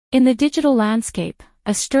In the digital landscape,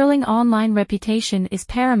 a sterling online reputation is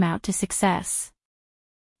paramount to success.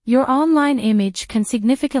 Your online image can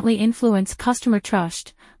significantly influence customer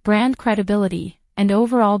trust, brand credibility, and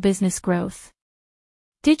overall business growth.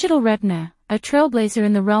 Digital Retina, a trailblazer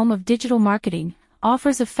in the realm of digital marketing,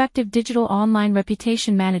 offers effective digital online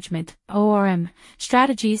reputation management (ORM)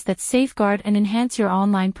 strategies that safeguard and enhance your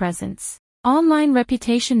online presence. Online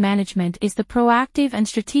reputation management is the proactive and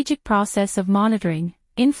strategic process of monitoring,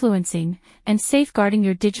 influencing, and safeguarding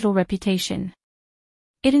your digital reputation.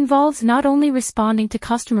 It involves not only responding to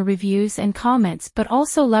customer reviews and comments but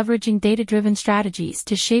also leveraging data-driven strategies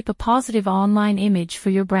to shape a positive online image for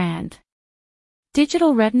your brand.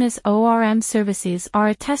 Digital Retina's ORM services are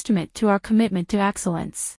a testament to our commitment to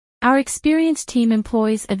excellence. Our experienced team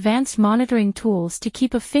employs advanced monitoring tools to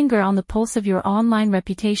keep a finger on the pulse of your online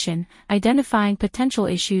reputation, identifying potential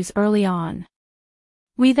issues early on.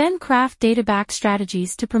 We then craft data-backed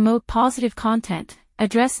strategies to promote positive content,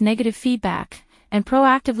 address negative feedback, and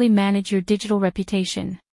proactively manage your digital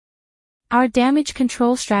reputation. Our damage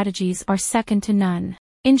control strategies are second to none,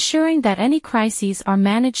 ensuring that any crises are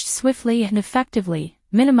managed swiftly and effectively,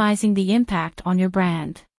 minimizing the impact on your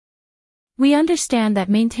brand. We understand that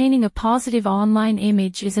maintaining a positive online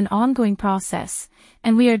image is an ongoing process,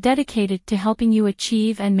 and we are dedicated to helping you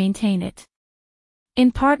achieve and maintain it.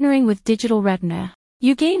 In partnering with Digital Retina,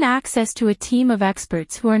 you gain access to a team of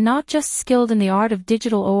experts who are not just skilled in the art of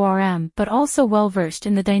digital ORM but also well-versed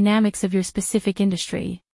in the dynamics of your specific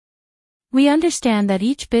industry. We understand that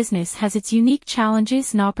each business has its unique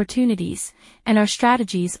challenges and opportunities, and our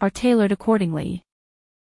strategies are tailored accordingly.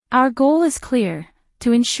 Our goal is clear: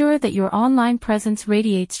 to ensure that your online presence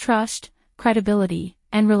radiates trust, credibility,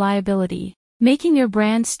 and reliability, making your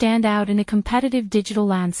brand stand out in a competitive digital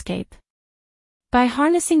landscape. By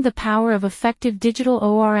harnessing the power of effective digital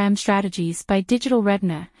ORM strategies by Digital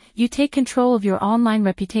Retina, you take control of your online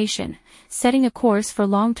reputation, setting a course for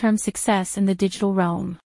long-term success in the digital realm.